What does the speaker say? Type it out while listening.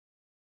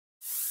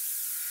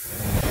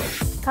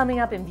Coming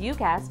up in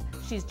VUCast,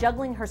 she's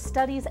juggling her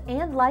studies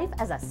and life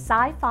as a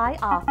sci-fi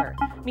author.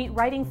 Meet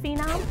writing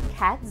phenom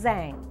Kat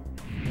Zhang.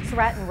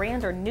 Sarratt and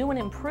Rand are new and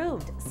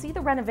improved. See the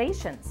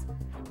renovations.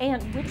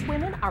 And which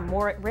women are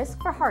more at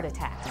risk for heart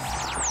attacks?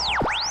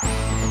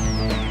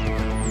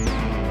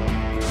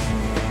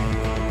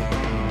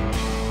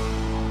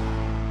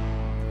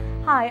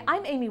 Hi,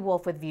 I'm Amy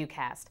Wolf with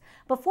VUCast.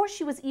 Before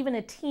she was even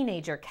a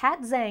teenager,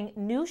 Kat Zhang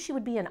knew she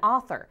would be an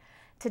author.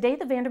 Today,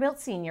 the Vanderbilt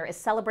senior is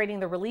celebrating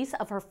the release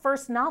of her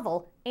first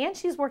novel, and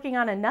she's working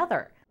on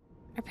another.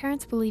 Our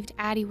parents believed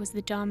Addie was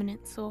the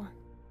dominant soul.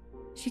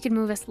 She could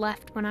move us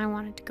left when I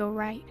wanted to go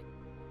right,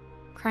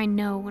 cry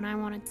no when I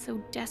wanted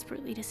so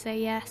desperately to say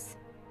yes.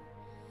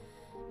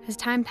 As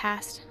time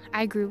passed,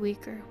 I grew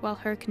weaker while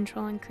her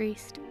control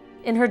increased.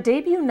 In her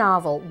debut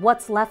novel,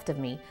 What's Left of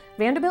Me,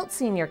 Vanderbilt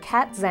senior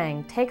Kat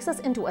Zhang takes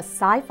us into a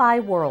sci-fi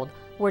world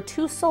where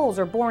two souls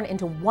are born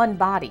into one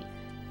body,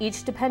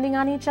 each depending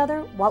on each other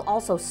while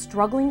also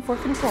struggling for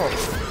control.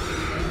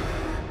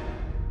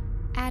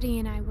 Addie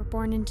and I were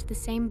born into the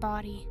same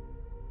body,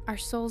 our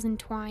souls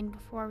entwined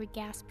before we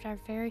gasped our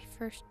very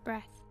first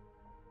breath.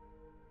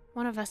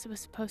 One of us was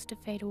supposed to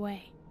fade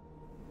away.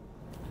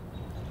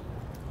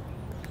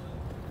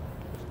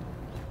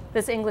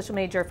 This English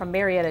major from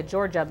Marietta,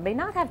 Georgia may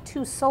not have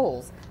two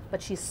souls,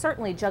 but she's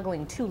certainly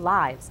juggling two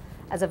lives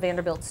as a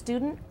Vanderbilt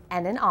student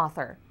and an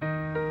author.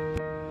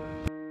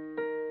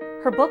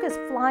 Her book is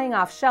flying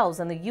off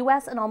shelves in the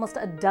U.S. and almost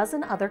a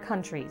dozen other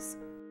countries.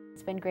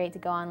 It's been great to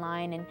go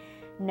online and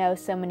know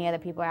so many other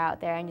people are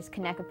out there and just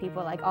connect with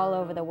people like all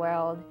over the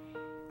world.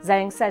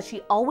 Zhang says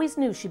she always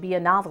knew she'd be a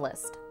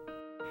novelist.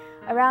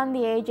 Around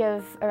the age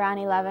of around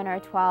 11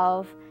 or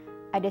 12,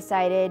 I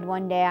decided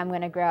one day I'm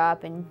going to grow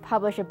up and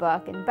publish a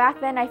book. And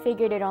back then I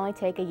figured it'd only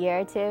take a year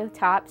or two,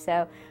 tops,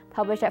 so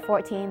published at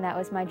 14, that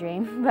was my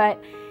dream. But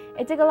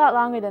it took a lot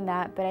longer than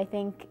that, but I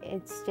think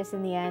it's just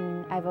in the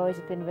end, I've always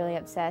been really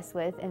obsessed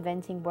with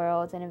inventing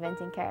worlds and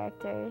inventing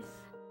characters.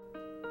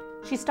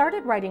 She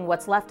started writing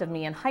What's Left of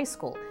Me in high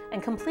school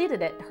and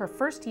completed it her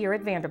first year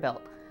at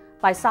Vanderbilt.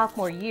 By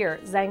sophomore year,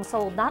 Zhang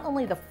sold not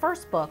only the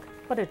first book,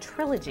 but a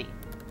trilogy.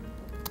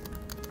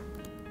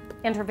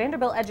 And her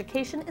Vanderbilt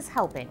education is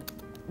helping.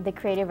 The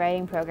creative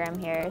writing program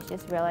here is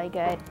just really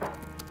good.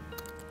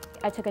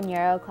 I took a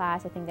neuro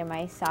class, I think in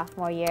my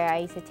sophomore year. I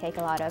used to take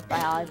a lot of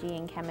biology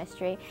and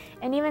chemistry,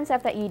 and even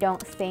stuff that you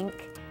don't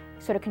think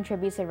sort of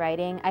contributes to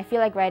writing. I feel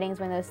like writing is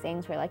one of those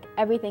things where like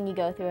everything you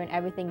go through and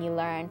everything you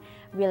learn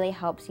really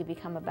helps you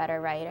become a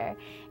better writer.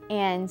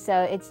 And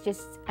so it's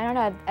just, I don't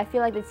know, I feel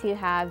like the two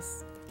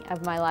halves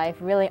of my life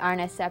really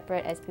aren't as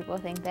separate as people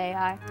think they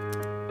are.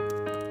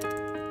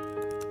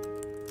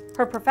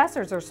 Her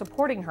professors are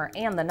supporting her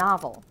and the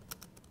novel.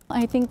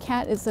 I think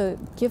Kat is a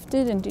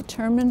gifted and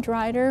determined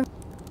writer.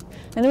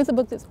 And it was a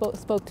book that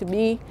spoke to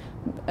me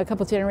a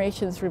couple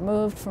generations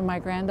removed from my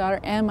granddaughter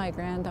and my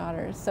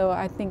granddaughter. So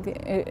I think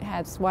it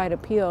has wide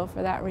appeal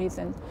for that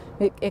reason.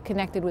 It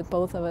connected with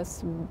both of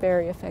us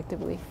very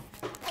effectively.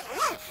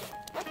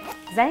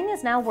 Zhang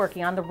is now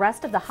working on the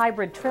rest of the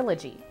hybrid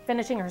trilogy,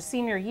 finishing her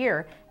senior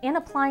year and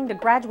applying to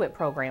graduate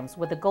programs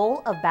with the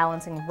goal of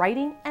balancing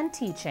writing and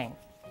teaching.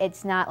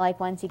 It's not like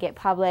once you get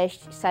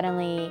published,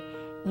 suddenly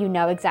you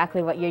know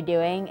exactly what you're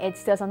doing. It's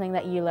still something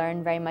that you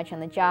learn very much on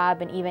the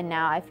job, and even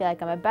now I feel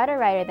like I'm a better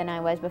writer than I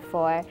was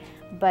before,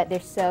 but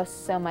there's so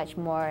much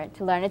more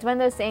to learn. It's one of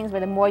those things where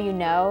the more you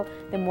know,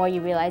 the more you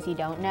realize you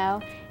don't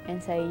know,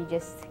 and so you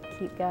just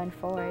keep going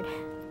forward.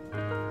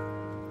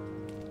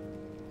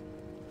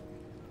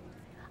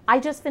 I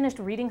just finished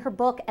reading her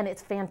book and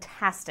it's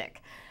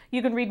fantastic.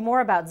 You can read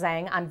more about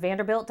Zhang on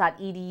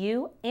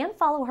vanderbilt.edu and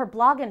follow her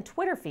blog and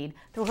Twitter feed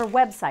through her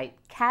website,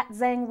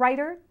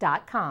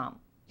 katzhangwriter.com.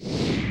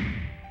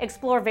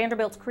 Explore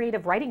Vanderbilt's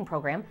creative writing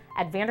program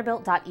at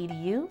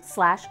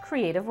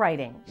vanderbilt.edu/creative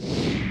writing.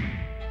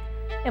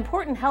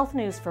 Important health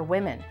news for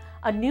women.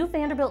 A new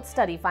Vanderbilt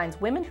study finds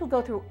women who go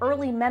through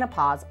early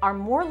menopause are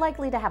more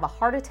likely to have a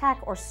heart attack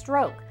or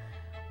stroke.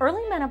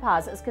 Early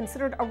menopause is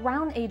considered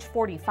around age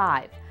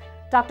 45.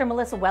 Dr.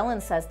 Melissa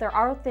Wellen says there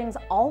are things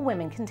all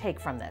women can take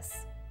from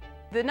this.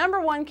 The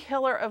 #1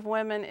 killer of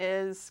women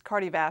is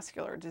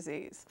cardiovascular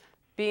disease,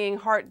 being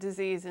heart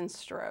disease and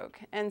stroke.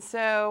 And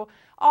so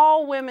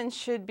all women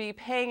should be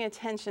paying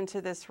attention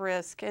to this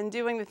risk and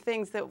doing the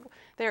things that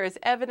there is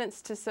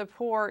evidence to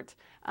support,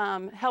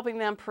 helping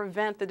them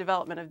prevent the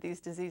development of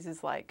these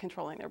diseases, like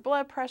controlling their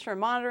blood pressure,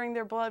 monitoring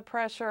their blood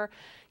pressure,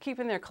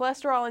 keeping their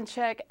cholesterol in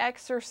check,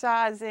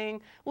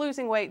 exercising,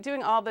 losing weight,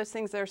 doing all those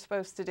things they're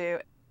supposed to do.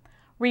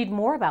 Read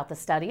more about the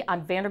study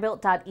on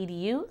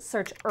vanderbilt.edu,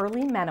 search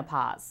early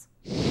menopause.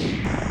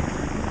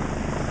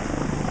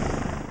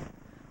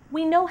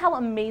 We know how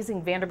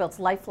amazing Vanderbilt's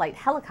Life Flight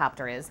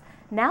helicopter is.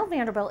 Now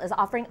Vanderbilt is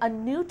offering a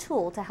new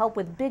tool to help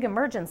with big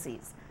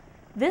emergencies.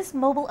 This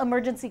mobile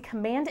emergency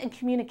command and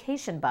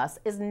communication bus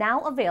is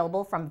now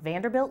available from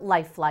Vanderbilt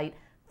Life Flight,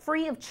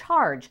 free of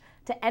charge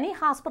to any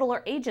hospital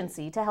or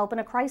agency to help in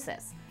a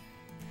crisis.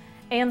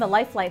 And the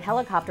Life Flight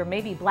helicopter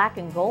may be black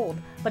and gold,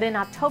 but in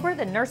October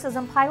the nurses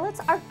and pilots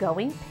are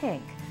going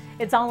pink.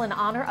 It's all in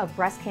honor of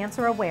breast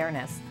cancer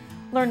awareness.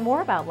 Learn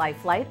more about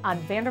LifeFlight on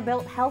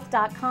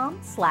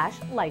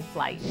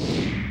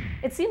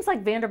vanderbilthealth.com/lifeflight. It seems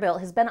like Vanderbilt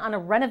has been on a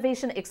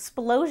renovation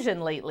explosion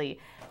lately.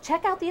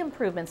 Check out the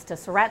improvements to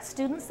Sarratt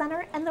Student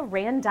Center and the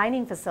Rand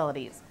dining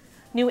facilities.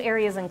 New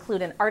areas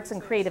include an arts and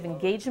creative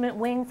engagement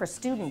wing for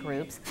student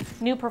groups,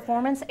 new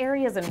performance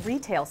areas and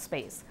retail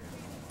space.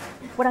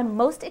 What I'm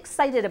most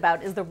excited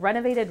about is the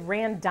renovated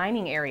Rand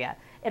dining area.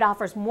 It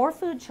offers more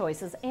food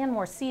choices and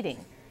more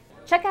seating.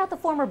 Check out the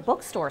former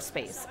bookstore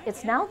space.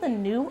 It's now the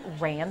new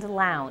Rand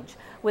Lounge,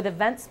 with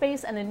event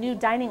space and a new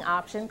dining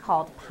option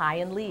called Pie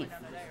and Leaf.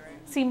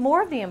 See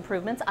more of the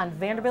improvements on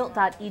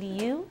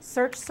vanderbilt.edu,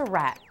 search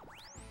Sarratt.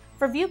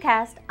 For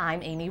VUCast,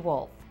 I'm Amy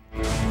Wolf.